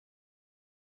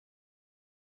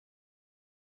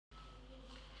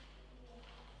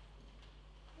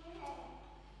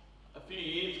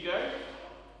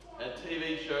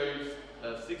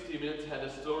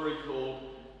story called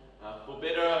For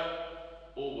Better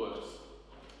or Worse.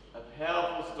 A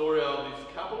powerful story of this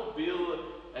couple, Bill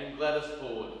and Gladys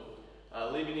Ford.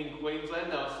 Living in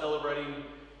Queensland, they were celebrating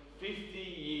 50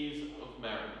 years of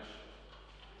marriage.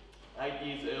 8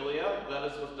 years earlier,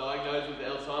 Gladys was diagnosed with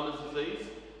Alzheimer's disease.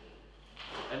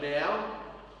 And now,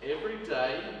 every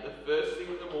day, the first thing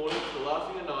in the morning to the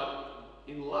last thing at night,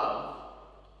 in love,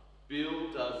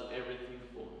 Bill does everything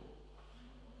for her.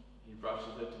 He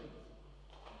brushes her teeth.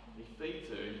 He feeds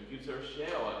her, he gives her a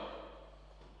shower,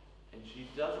 and she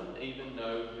doesn't even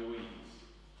know who he is.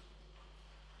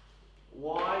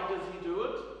 Why does he do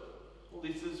it? Well,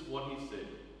 this is what he said.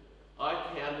 I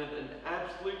count it an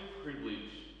absolute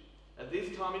privilege at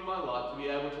this time in my life to be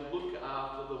able to look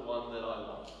after the one that I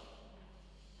love.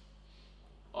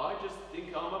 I just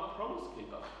think I'm a promise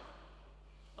keeper.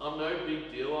 I'm no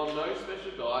big deal, I'm no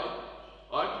special guy.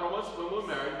 I promised when we're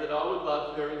married that I would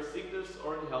love her in sickness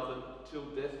or in health until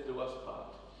death do us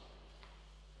part.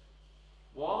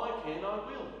 While I can, I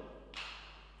will.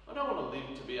 I don't want to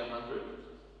live to be 100.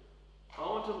 I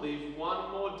want to live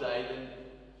one more day than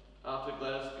after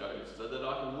Gladys goes, so that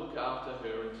I can look after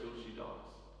her until she dies.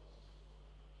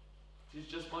 She's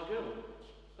just my girl.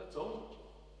 That's all.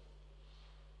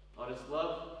 I just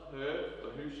love her for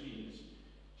who she is.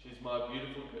 She's my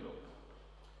beautiful girl.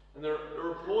 And the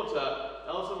reporter,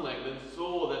 Alison Langdon,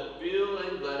 saw that Bill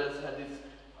and Gladys had this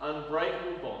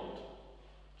unbreakable bond.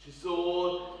 She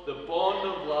saw the bond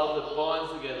of love that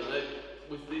binds together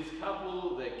with this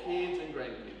couple, their kids and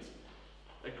grandkids.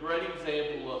 A great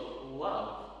example of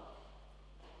love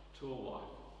to a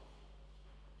wife.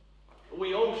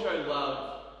 We all show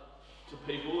love to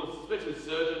people, especially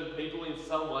certain people in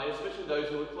some way, especially those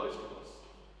who are close to us.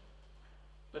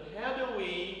 But how do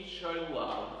we show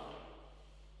love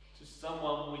to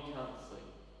someone we can't see?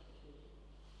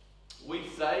 We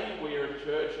say we are a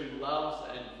church who loves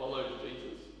and follows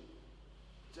Jesus.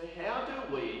 So how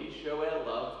do we show our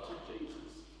love to Jesus?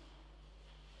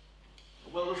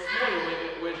 Well, this morning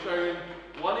we're showing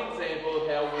one example of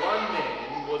how one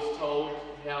man was told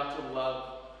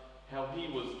how he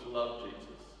was to love Jesus.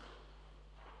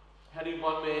 How did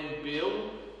one man,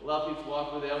 Bill, love his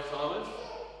wife with Alzheimer's?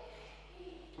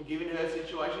 Given her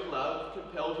situation, love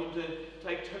compelled him to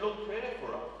take total care for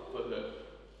her.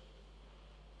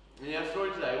 In our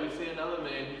story today, we see another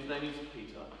man whose name is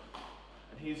Peter,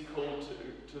 and he's called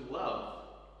to love.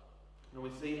 And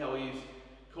we see how he's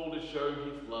called to show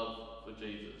his love for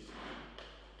Jesus.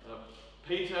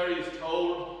 Peter is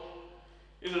told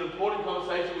in an important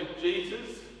conversation with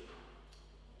Jesus,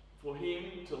 for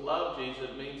him to love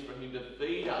Jesus means for him to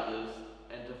feed others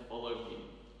and to follow him.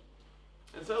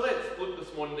 And so let's look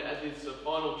this morning at this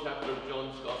final chapter of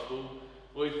John's Gospel,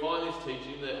 where we find this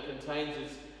teaching that contains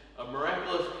this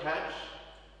miraculous catch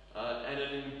and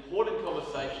an important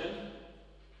conversation.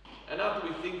 And after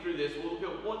we think through this, we'll look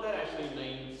at what that actually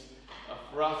means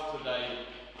for us today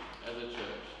as a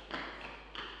church.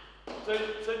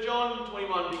 So John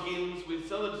 21 begins with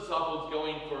some of the disciples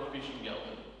going for a fish in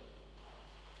Galilee.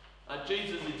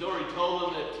 Jesus has already told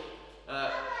them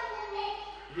that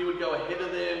he would go ahead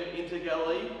of them into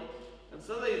Galilee. And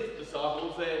so these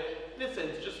disciples, they're in a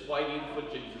sense just waiting for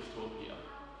Jesus to appear.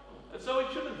 And so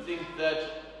we shouldn't think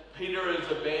that Peter has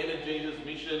abandoned Jesus'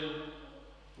 mission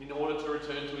in order to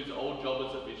return to his old job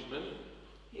as a fisherman.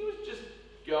 He was just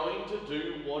going to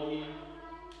do what he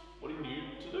knew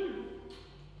to do.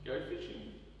 Go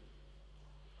fishing.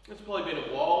 It's probably been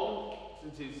a while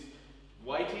since he's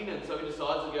waiting, and so he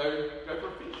decides to go for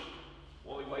a fish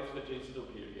while he waits for Jesus to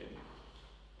appear again.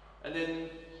 And then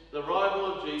the arrival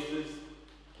of Jesus,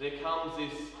 there comes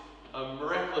this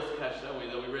miraculous catch, don't we,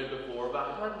 that we read before, of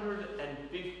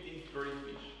 153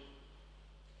 fish.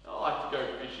 I like to go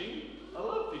fishing. I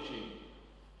love fishing.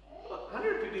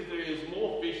 153 is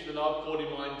more fish than I've caught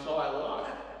in my entire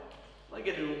life. I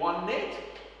get it in one net.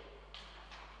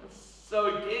 And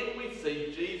so again we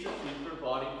see Jesus is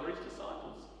providing for his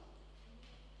disciples,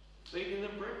 feeding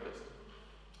them breakfast.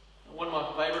 And one of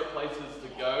my favourite places to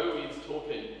go is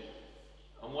Torquay.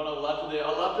 And what I love to do, I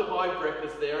love to buy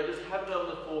breakfast there and just have it on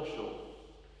the foreshore.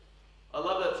 I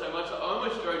love that so much, I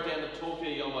almost drove down to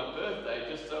Torquay on my birthday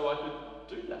just so I could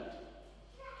do that.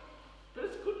 But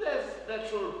as good as that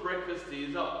sort of breakfast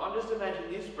is, I'm just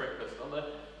imagining this breakfast on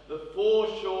the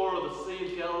foreshore of the Sea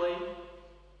of Galilee.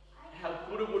 How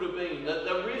good it would have been.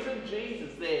 The risen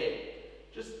Jesus there,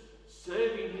 just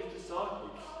serving his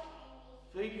disciples,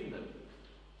 feeding them.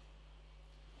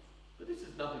 But this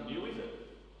is nothing new, is it?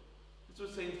 This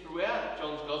was seen throughout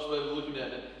John's Gospel as we're looking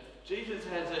at it. Jesus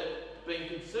has been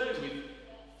concerned with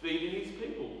feeding his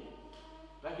people.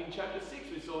 Back in chapter 6,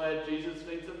 we saw how Jesus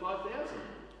feeds the 5,000.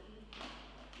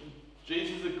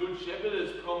 Jesus, the Good Shepherd,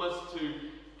 has promised to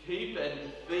keep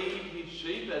and feed his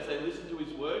sheep as they listen to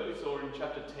his word. We saw in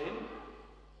chapter 10.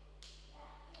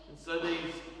 And so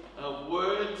these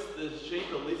words the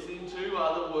sheep are listening to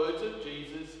are the words of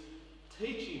Jesus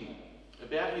teaching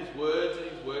about his words and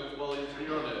his works while he was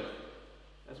here on earth,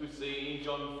 as we see in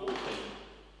John 14.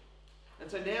 And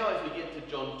so now as we get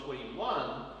to John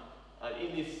 21,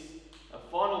 in this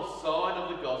final sign of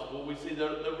the gospel, we see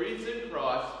the risen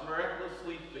Christ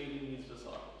miraculously feeding his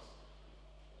disciples.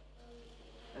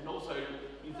 And also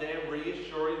he's there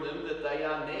reassuring them that they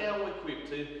are now equipped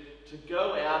to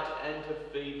go out and to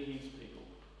feed his people.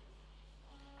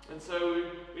 And so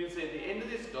we can see at the end of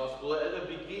this gospel, at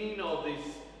the beginning of this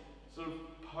sort of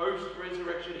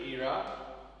post-resurrection era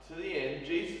to the end,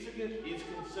 Jesus is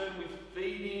concerned with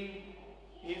feeding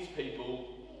his people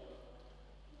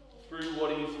through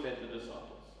what he has fed the disciples.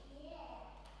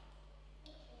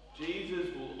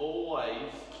 Jesus will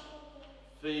always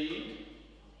feed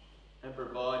and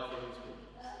provide for his people.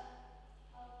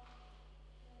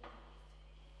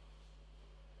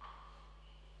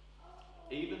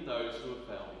 Even those who have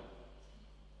failed him.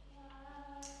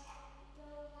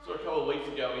 So a couple of weeks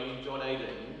ago in John 18,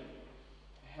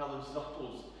 how the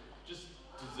disciples just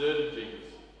deserted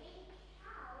Jesus.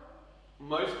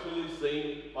 Most clearly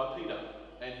seen by Peter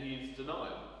and his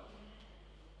denial.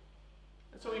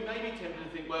 And so we may be tempted to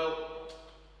think, well,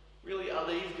 really, are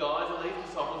these guys, are these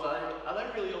disciples, are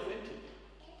they really authentic?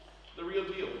 The real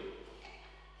deal?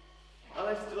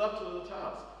 Are they still up to the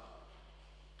task?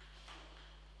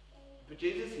 But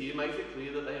Jesus here makes it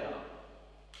clear that they are.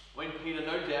 When Peter,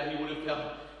 no doubt, he would have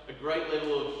felt a great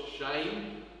level of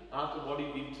shame after what he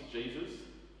did to Jesus.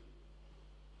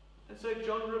 And so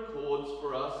John records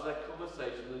for us that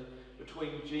conversation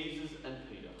between Jesus and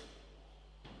Peter.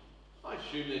 I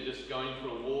assume they're just going for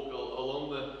a walk along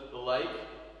the lake.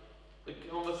 The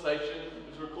conversation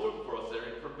is recorded for us there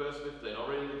from verse 15. I'll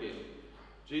read it again.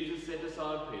 Jesus said to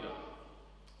Simon Peter,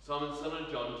 "Simon, son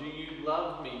of John, do you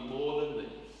love me more than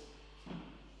these?"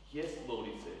 "Yes, Lord,"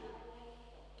 he said.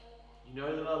 "You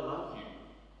know that I love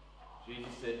you."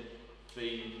 Jesus said,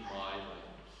 "Feed my lambs."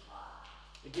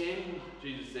 Again,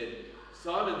 Jesus said,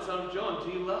 "Simon, son of John,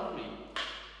 do you love me?"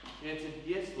 He answered,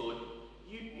 "Yes, Lord.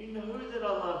 You know that I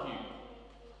love you."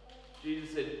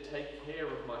 Jesus said, "Take care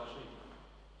of my sheep."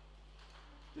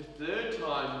 The third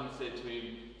time he said to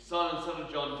him, "Simon, son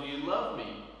of John, do you love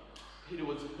me?" Peter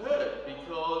was hurt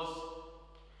because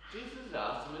Jesus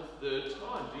asked him a third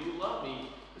time, "Do you love me?"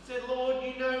 He said, "Lord,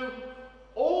 you know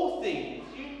all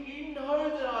things. You know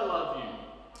that I love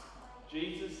you."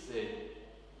 Jesus said,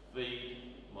 "Feed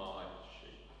my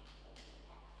sheep."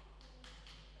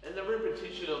 And the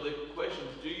repetition of the question,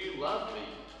 "Do you love me?"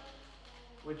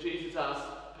 when Jesus asked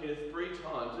Peter 3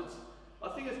 times, I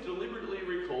think it's deliberately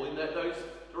recalling those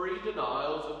 3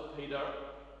 denials of Peter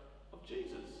of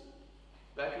Jesus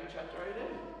back in chapter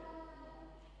 18.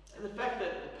 And the fact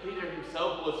that Peter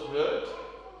himself was hurt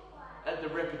at the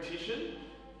repetition,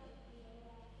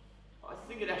 I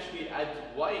think it actually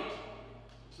adds weight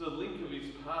to the link of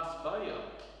his past failure,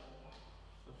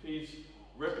 of his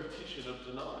repetition of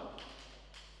denial.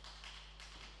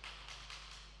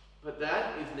 But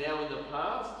that is now in the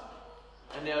past,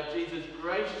 and now Jesus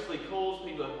graciously calls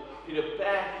Peter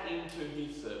back into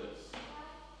his service.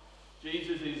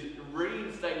 Jesus is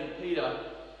reinstating Peter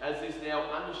as this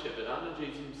now under shepherd, under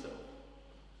Jesus himself.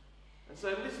 And so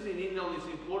listening in on this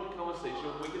important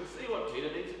conversation, we can see what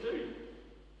Peter needs to do.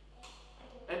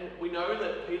 And we know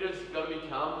that Peter's got to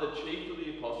become the chief of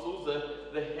the apostles,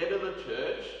 the head of the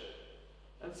church.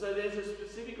 And so there's a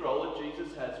specific role that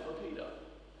Jesus has for Peter.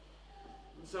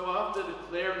 And so after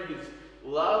declaring his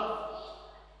love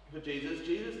for Jesus,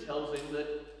 Jesus tells him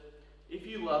that if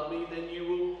you love me, then you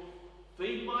will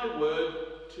feed my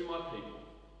word to my people,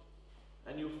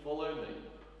 and you'll follow me.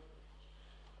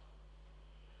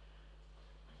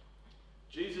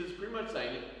 Jesus is pretty much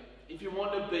saying, if you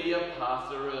want to be a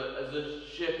pastor, as a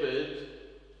shepherd,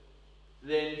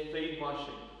 then feed my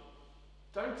sheep.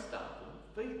 Don't starve them,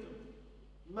 feed them.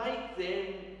 Make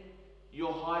them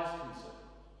your highest concern.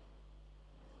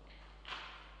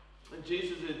 And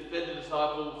Jesus had fed the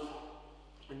disciples,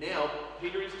 and now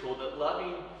Peter is taught that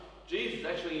loving Jesus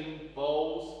actually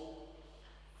involves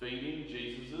feeding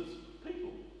Jesus'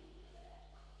 people.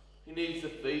 He needs to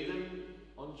feed them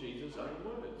on Jesus' own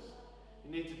words.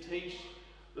 He needs to teach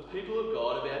the people of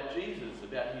God about Jesus,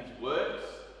 about his works,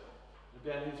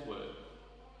 about his word.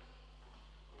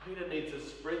 Peter needs to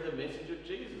spread the message of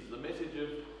Jesus, the message of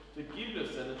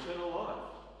forgiveness and eternal life.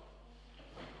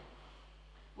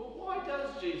 Well, why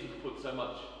does Jesus put so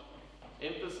much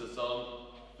emphasis on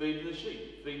feeding the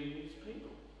sheep, feeding his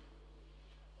people?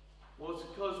 Well, it's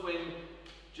because when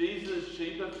Jesus'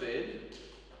 sheep are fed,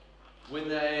 when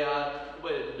they are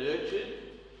nurtured,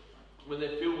 when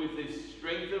they're filled with this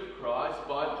strength of Christ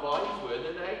by His word,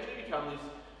 then they actually become this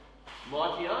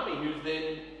mighty army who's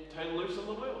then turned loose on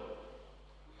the world.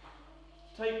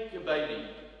 Take a baby.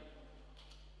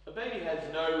 A baby has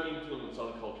no influence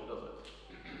on culture, does it?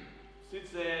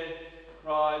 Sits there,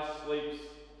 cries, sleeps,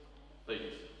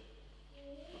 feeds.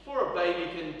 Before a baby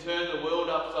can turn the world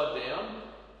upside down,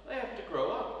 they have to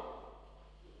grow up.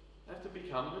 They have to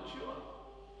become mature.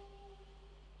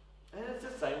 And it's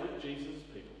the same with Jesus'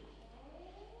 people.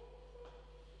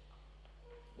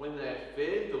 When they're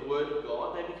fed the Word of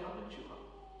God, they become mature.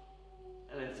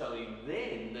 And it's only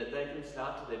then that they can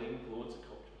start to then influence a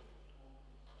culture,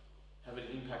 have an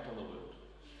impact on the world.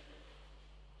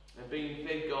 And being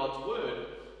fed God's Word,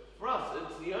 for us,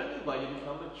 it's the only way to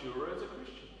become mature as a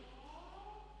Christian.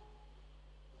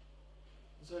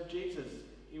 And so Jesus,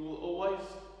 He will always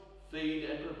feed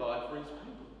and provide for His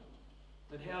people.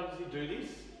 And how does He do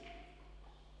this?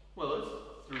 Well, it's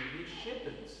through His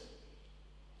shepherds.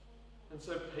 And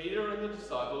so Peter and the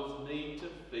disciples need to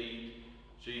feed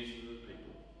Jesus'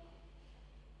 people.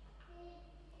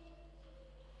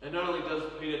 And not only does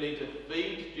Peter need to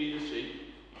feed Jesus'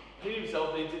 sheep, Peter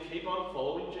himself needs to keep on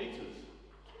following Jesus.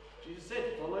 Jesus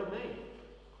said, "Follow me."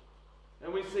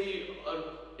 And we see from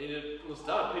the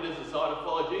start, Peter's decided to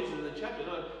follow Jesus in the chapter.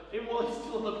 No, even while he's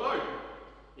still on the boat.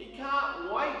 He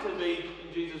can't wait to be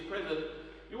in Jesus' presence.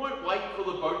 He won't wait for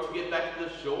the boat to get back to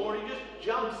the shore. He just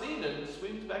jumps in and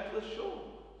swims back to the shore.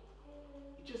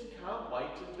 He just can't wait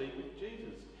to be with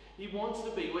Jesus. He wants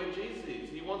to be where Jesus is.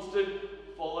 He wants to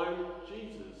follow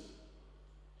Jesus.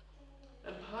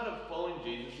 And part of following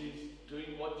Jesus is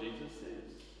doing what Jesus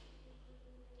says.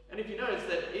 And if you notice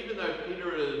that even though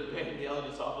Peter had abandoned the other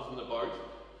disciples in the boat,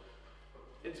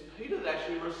 it's Peter that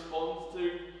actually responds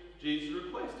to Jesus'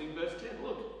 request. In verse 10,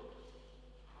 look.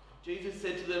 Jesus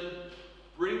said to them,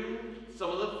 "Bring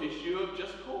some of the fish you have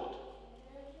just caught."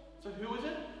 So who is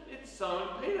it? It's Simon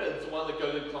Peter. It's the one that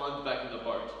goes and climbs back in the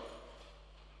boat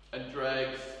and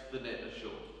drags the net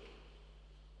ashore.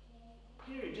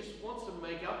 Peter just wants to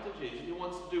make up to Jesus. He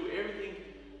wants to do everything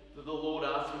that the Lord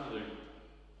asks him to do.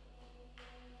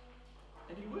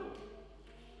 And he will.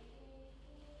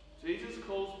 Jesus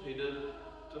calls Peter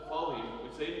to follow him.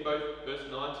 We see it in both verse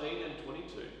 19 and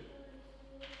 22.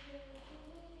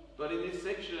 But in this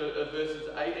section of verses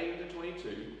 18 to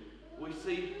 22, we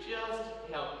see just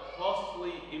how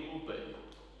costly it will be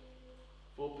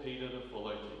for Peter to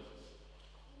follow Jesus.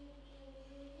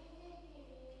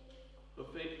 For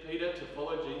Peter to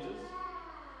follow Jesus,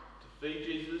 to feed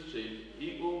Jesus' sheep,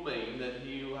 it will mean that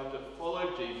he will have to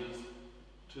follow Jesus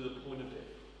to the point of death.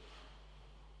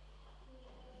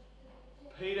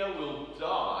 Peter will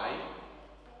die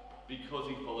because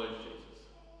he follows Jesus.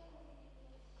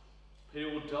 Peter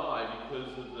will die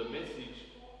because of the message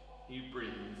he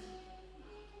brings.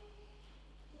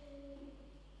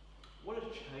 What a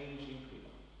change in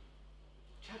Peter.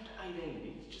 Chapter 18,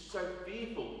 he's just so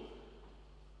fearful.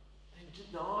 He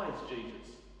denies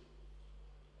Jesus.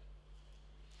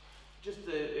 Just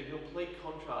a complete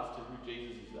contrast to who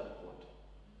Jesus is at that point.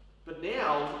 But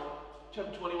now,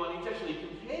 chapter 21, he's actually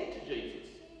compared to Jesus.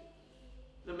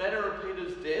 The manner of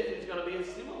Peter's death is going to be a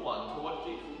similar one to what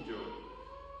Jesus endured.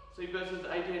 See verses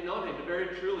 18 and 19. But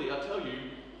very truly, I tell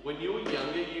you, when you were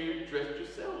younger, you dressed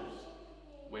yourselves,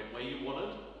 went where you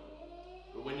wanted.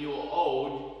 But when you are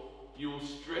old, you will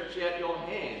stretch out your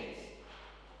hands,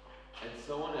 and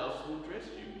someone else will dress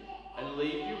you and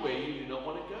leave you where you do not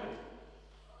want to go.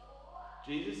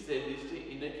 Jesus said this to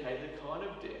indicate the kind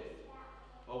of death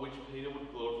by which Peter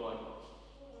would glorify God.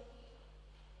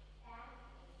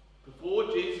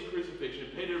 Before Jesus'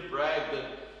 crucifixion, Peter bragged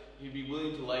that he'd be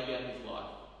willing to lay down his life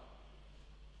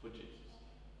for Jesus.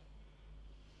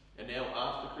 And now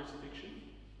after crucifixion,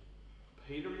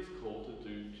 Peter is called to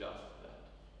do just that.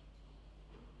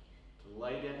 To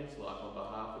lay down his life on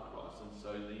behalf of Christ, and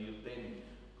so that he'll then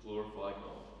glorify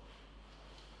God.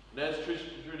 And as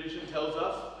tradition tells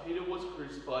us, Peter was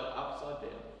crucified upside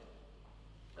down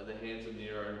at the hands of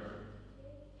Nero in Rome.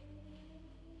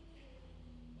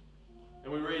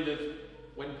 And we read that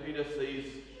when Peter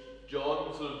sees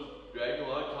John sort of dragging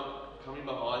along, coming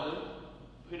behind them,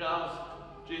 Peter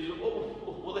asks Jesus,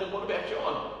 well then what about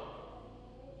John?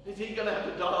 Is he going to have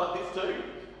to die like this too?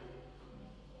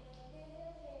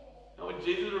 And when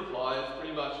Jesus replies,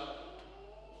 pretty much,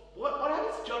 what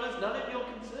happens to John is none of your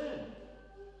concern.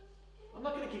 I'm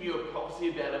not going to give you a prophecy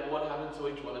about what happens to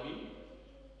each one of you.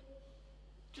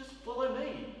 Just follow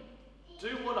me. Do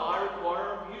what I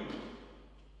require of you.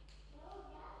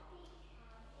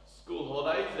 School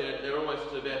holidays, they're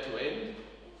almost about to end.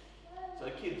 So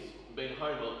the kids have been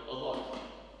home a lot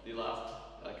the last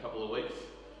couple of weeks.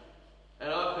 And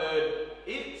I've heard,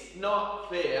 it's not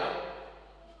fair,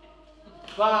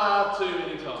 far too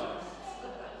many times.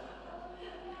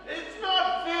 It's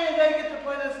not fair they get to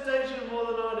play the station more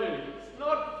than I do. It's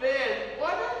not fair.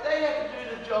 Why don't they have to do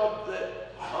the job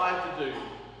that I have to do?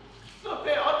 It's not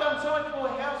fair. I've done so much more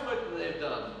housework than they've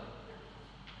done.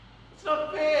 It's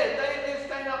not fair. They're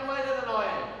staying up later than I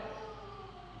am.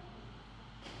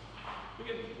 We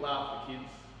can laugh at kids.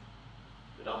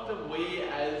 But often we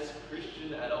as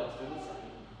Christian adults do the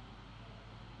same.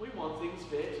 We want things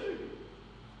fair too.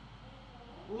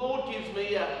 The Lord gives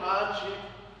me a hardship.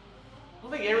 I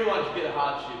think everyone should get a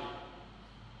hardship.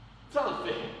 It's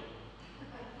unfair.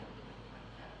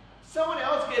 Someone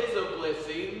else gets a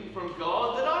blessing from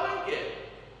God that I don't get.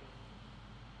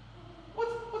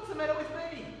 What's the matter with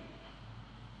me?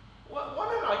 Why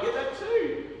don't I get that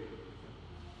too?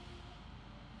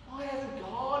 Why hasn't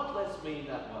God blessed me in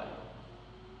that way?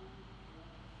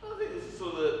 I think this is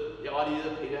sort of the idea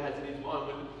that Peter has in his mind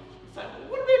when he's saying, well,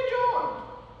 what about John?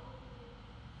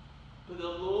 But the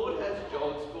Lord has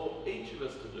jobs for each of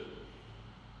us to do.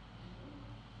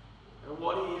 And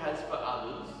what he has for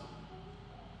others,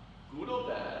 good or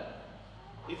bad,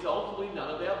 is ultimately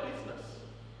none of our business.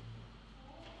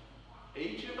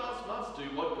 Each of us must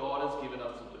do what God has given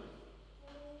us to do.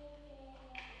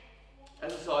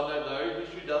 As a side note though,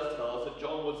 history does tell us that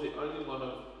John was the only one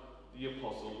of the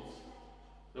apostles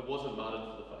that wasn't martyred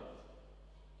for the faith.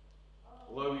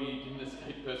 Although he didn't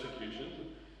escape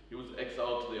persecution, he was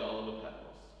exiled to the island of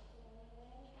Patmos.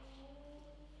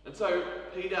 And so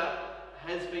Peter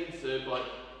has been served by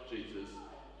Jesus,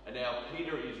 and now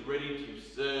Peter is ready to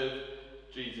serve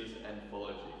Jesus and follow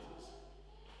Jesus.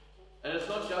 And it's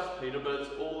not just Peter, but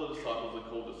it's all the disciples that are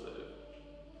called to serve.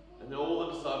 And all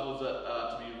the disciples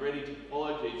are to be ready to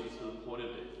follow Jesus to the point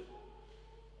of death,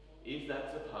 if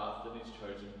that's the path that is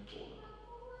chosen for them.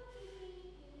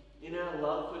 In our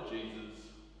love for Jesus,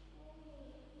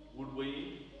 would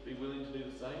we be willing to do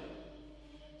the same?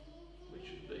 We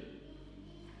should be.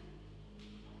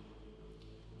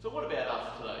 So what about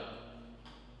us today?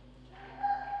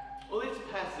 Well, this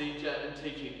passage and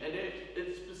teaching, and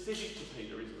it's specific to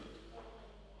Peter, isn't it?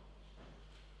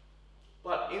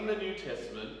 But in the New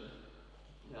Testament,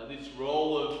 this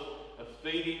role of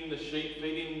feeding the sheep,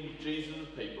 feeding Jesus'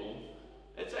 people,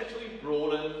 it's actually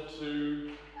broadened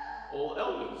to all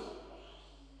elders.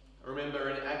 I remember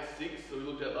in Acts 6 that we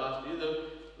looked at last year,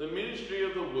 the ministry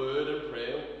of the word and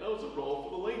prayer, that was a role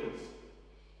for the leaders.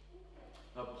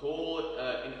 Paul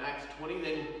in Acts 20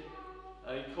 then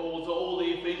he calls all the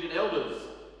Ephesian elders.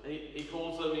 He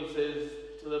calls them, he says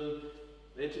to them,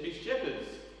 they're to be shepherds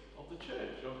of the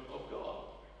church of God.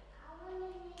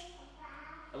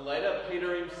 And later,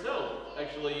 Peter himself,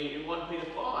 actually in 1 Peter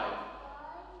 5,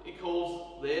 he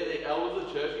calls there the elders of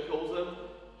the church, he calls them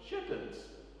shepherds.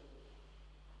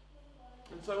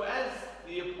 And so as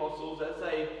the apostles, as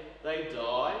they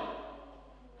die,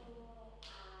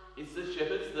 it's the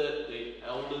shepherds, the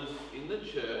elders in the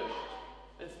church,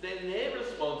 it's then their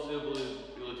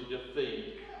responsibility to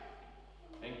feed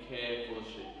and care for the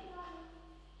sheep.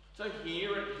 So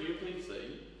here at QPC,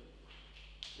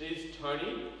 there's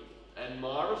Tony and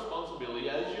my responsibility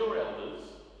as your elders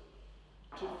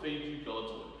to feed you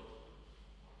God's word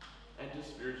and to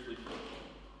spiritually feed you.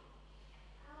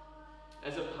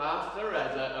 As a pastor,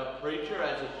 as a preacher,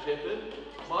 as a shepherd,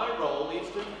 my role is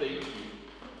to feed you.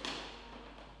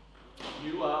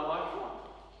 You are my flock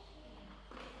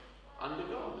under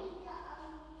God.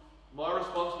 My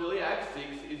responsibility, Acts 6,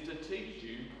 is to teach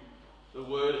you the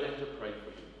word and to pray for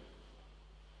you.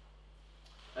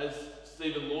 As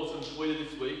Stephen Lawson tweeted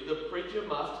this week, the preacher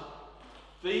must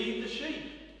feed the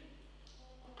sheep.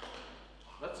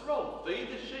 That's the role. Feed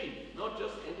the sheep, not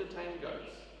just entertain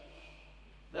goats.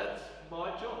 That's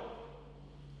my job.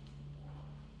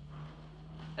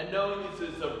 And knowing this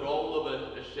is a role of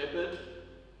a shepherd,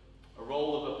 a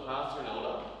role of a pastor and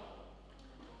elder,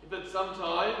 if at some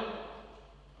time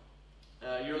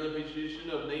you're in the position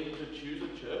of needing to choose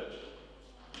a church,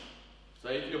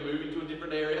 say if you're moving to a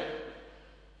different area,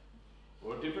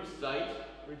 or a different state,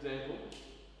 for example,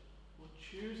 well,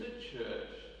 choose a church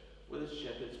where the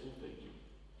shepherds will feed you.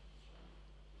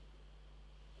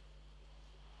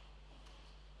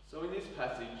 So in this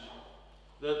passage,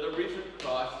 the risen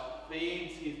Christ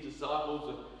feeds his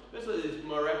disciples with this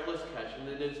miraculous catch, and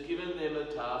then has given them the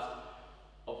task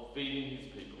of feeding his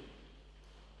people.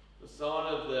 The sign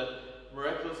of the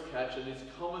miraculous catch and this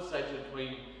conversation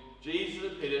between Jesus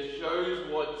and Peter shows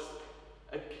what's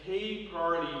a key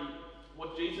priority,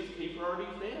 what Jesus' key priority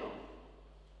is now.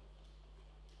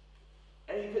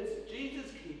 And if it's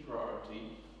Jesus' key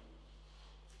priority,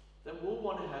 then we'll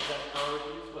want to have that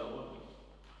priority as well, won't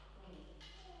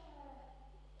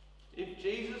we? If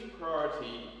Jesus'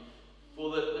 priority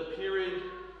for the period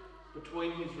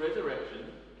between his resurrection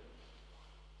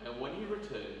and when he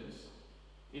returns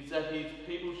is that his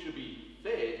people should be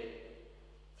fed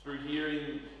through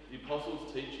hearing the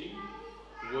apostles' teaching,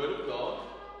 the Word of God,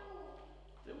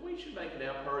 then we should make it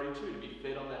our priority too to be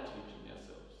fed on that teaching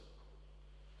ourselves.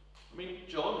 I mean,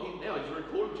 John, he's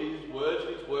recorded Jesus' words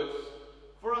and his works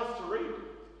for us to read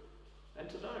and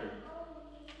to know,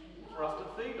 for us to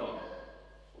feed on.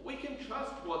 We can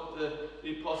trust what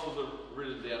the apostles have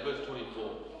written down. Verse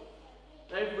 24.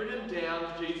 They've written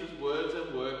down Jesus' words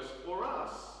and works for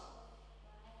us.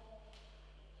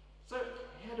 So,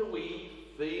 how do we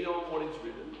feed on what is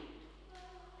written?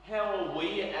 How are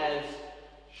we as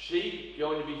sheep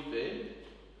going to be fed?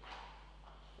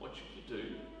 What should you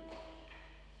do?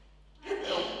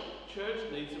 Well,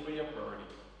 church needs to be a priority.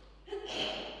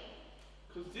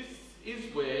 Because this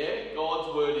is where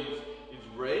God's word is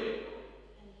read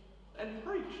and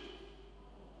preached.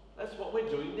 That's what we're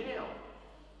doing now.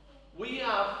 We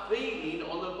are feeding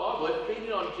on the Bible. We're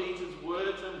feeding on Jesus'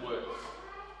 words and works.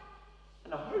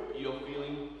 And I hope you're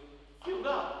feeling filled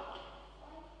up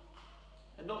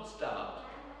and not starved.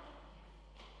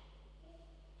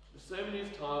 The sermon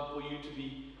is time for you to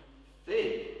be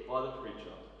fed by the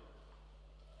preacher.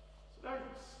 So don't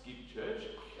skip church.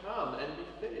 Come and be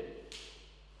fed.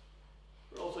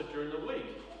 But also during the week,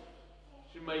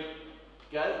 you should make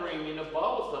gathering in a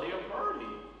Bible study a priority.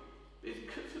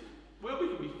 Because it's where we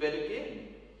can be fed again.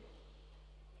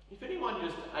 If anyone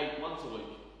just ate once a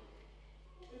week,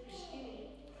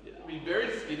 it'd be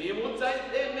very skinny and would say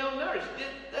they're malnourished.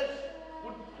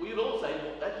 We'd all say,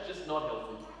 well, that's just not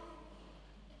healthy.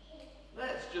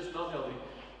 That's just not healthy.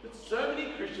 But so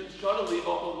many Christians try to live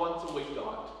off a once a week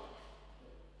diet.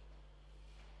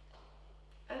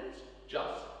 And it's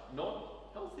just not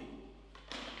healthy.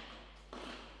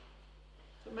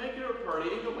 So make it a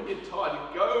priority, even when you're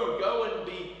tired, go and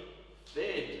be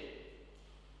fed.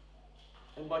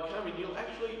 And by coming, you'll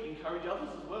actually encourage others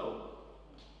as well.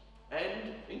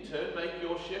 And in turn, make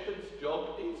your shepherd's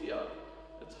job easier.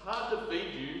 It's hard to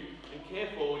feed you and care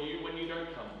for you when you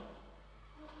don't come.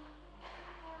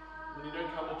 When you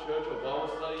don't come to church or Bible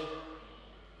study.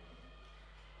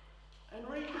 And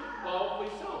read the Bible for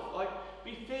yourself.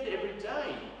 Be fed every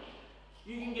day.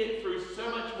 You can get through so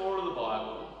much more of the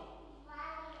Bible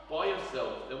by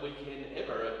yourself than we can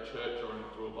ever at church or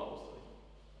through a Bible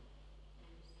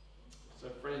study. So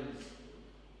friends,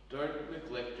 don't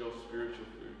neglect your spiritual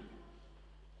food.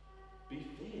 Be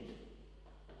fed.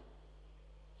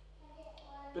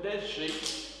 But as sheep,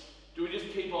 do we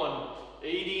just keep on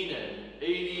eating and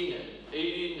eating and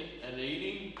eating and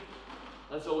eating?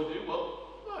 That's all we do? Well,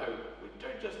 no, we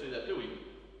don't just do that, do we?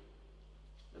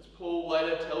 As Paul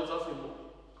later tells us in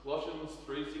Colossians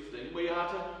 3:16, we are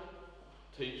to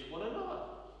teach one another.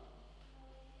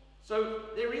 So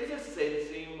there is a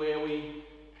sense in where we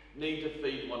need to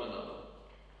feed one another.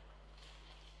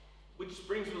 Which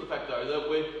springs from the fact, though,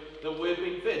 that we're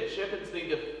being fed. Shepherds need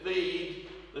to feed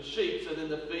the sheep, so then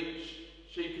the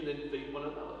sheep can then feed one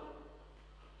another.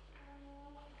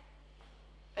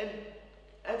 And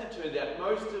as it turns out,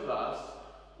 most of us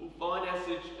will find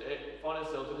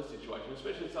ourselves in a situation,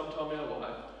 especially sometime in our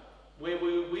life, where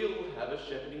we will have a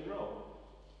shepherding role.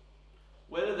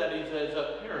 Whether that is as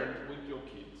a parent with your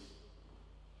kids,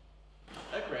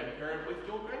 a grandparent with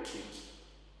your grandkids,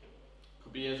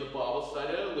 could be as a Bible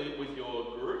study with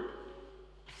your group,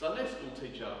 Sunday school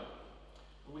teacher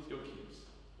with your kids.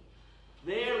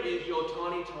 There is your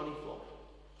tiny, tiny flock.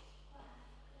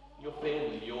 Your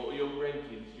family, your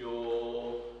grandkids,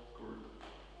 your group.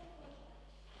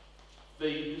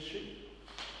 Feed the sheep.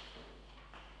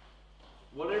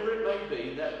 Whatever it may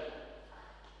be,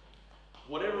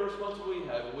 whatever responsibility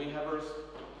we have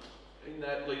in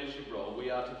that leadership role,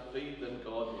 we are to feed them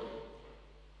God's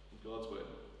word.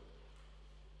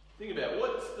 Think about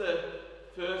what's the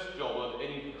first job of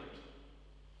any parent?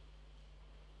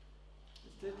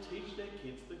 It's to teach their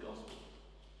kids the gospel.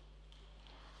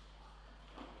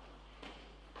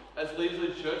 As leaders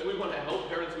of the church, we want to help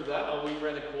parents with that. We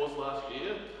ran a course last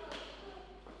year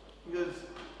because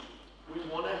we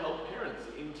want to help parents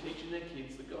in teaching their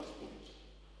kids the gospel.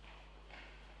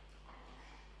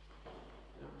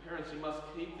 Now, parents, you must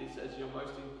keep this as your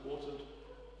most important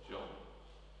job.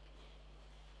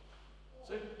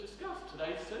 So discuss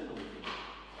today's sermon with them.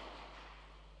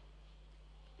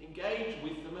 Engage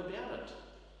with them about it.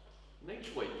 And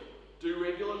each week, do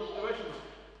regular devotions.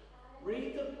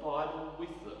 Read the Bible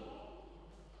with them.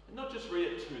 And not just read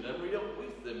it to them, read it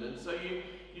with them. And so you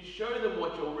show them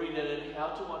what you're reading and how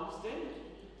to understand it,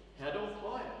 how to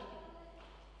apply it.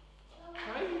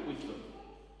 Pray with them.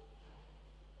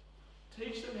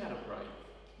 Teach them how to pray,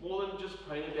 more than just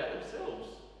praying about themselves.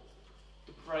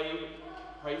 To pray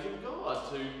praising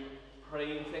God, to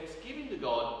praying thanksgiving to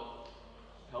God.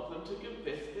 Help them to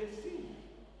confess their sin.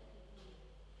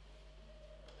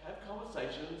 Have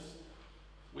conversations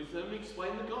with them,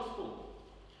 explain the gospel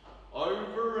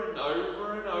over and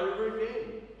over and over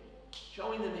again,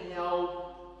 showing them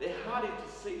how their heart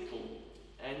is deceitful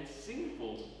and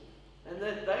sinful, and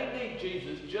that they need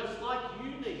Jesus just like you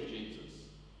need Jesus.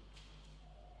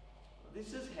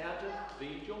 This is how to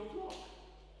feed your flock.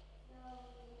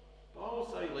 Bible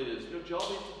study leaders, your job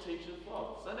is to teach the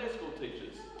flock. Sunday school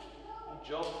teachers, your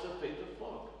job is to feed the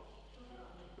flock.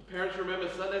 The parents, remember,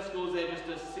 Sunday school is there just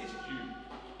to assist you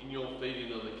in your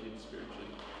feeding of the kids spiritually.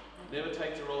 It never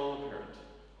takes a role of a parent.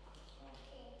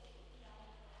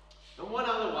 And one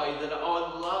other way that I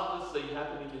would love to see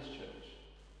happen in this church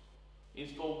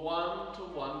is for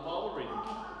one-to-one Bible reading.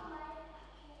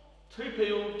 Two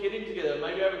people getting together,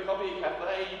 maybe over coffee at a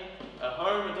cafe, at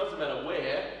home, it doesn't matter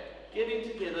where, getting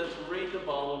together to read the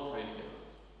Bible and pray together.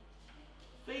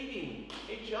 Feeding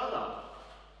each other.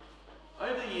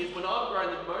 Over the years, when I've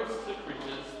grown the most as a Christian,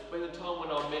 has been the time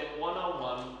when I've met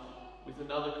one-on-one with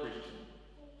another Christian.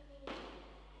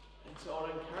 And so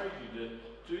I'd encourage you to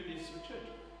do this in church.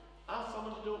 Ask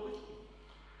someone to do it with you.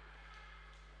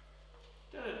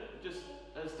 Don't just,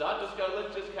 at the start, just go,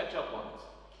 let's just catch up once.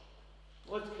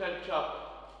 Let's catch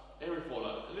up every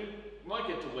fortnight. And it might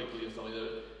get to weekly or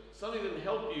something that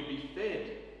help you be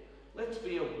fed. Let's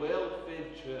be a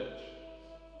well-fed church.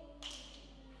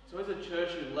 So as a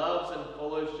church who loves and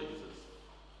follows Jesus,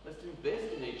 let's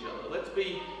invest in each other. Let's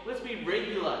be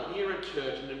regular here at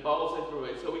church and in Bible study every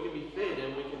week so we can be fed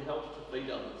and we can help to feed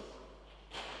others.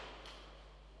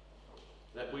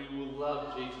 That we will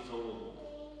love Jesus all along.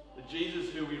 The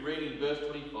Jesus who we read in verse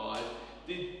 25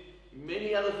 did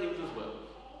many other things as well.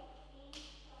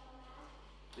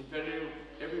 If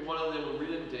every one of them were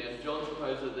written down, John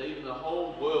supposes that even the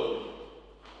whole world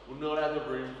will not have a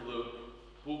room for the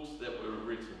books that were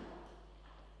written.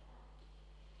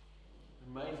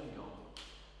 Amazing God.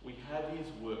 We have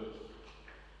His Word.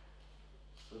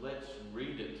 So let's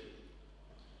read it,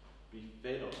 be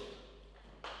fed on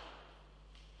it,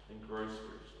 and grow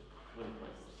spiritually. Let me pray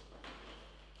for us.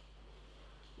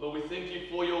 Lord, we thank you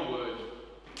for your Word.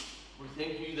 We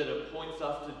thank you that it points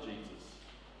us to Jesus.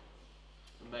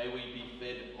 And may we be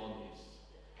fed on this.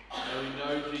 May we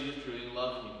know Jesus truly and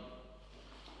love Him.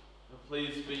 And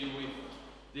please be with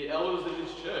the elders of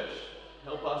this church.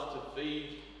 Help us to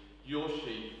feed your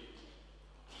sheep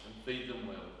and feed them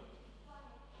well.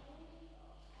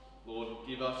 Lord,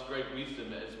 give us great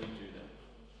wisdom as we do that.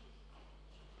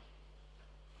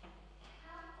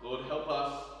 Lord, help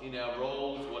us in our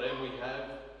roles, whatever we have,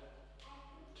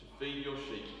 to feed your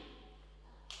sheep.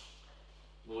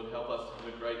 Lord, help us to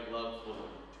have a great love for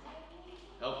them.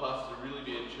 Help us to really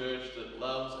be a church that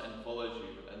loves and follows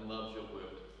you and loves your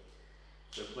word.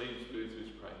 So please do this,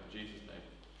 pray in Jesus' name.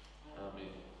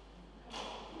 Amen.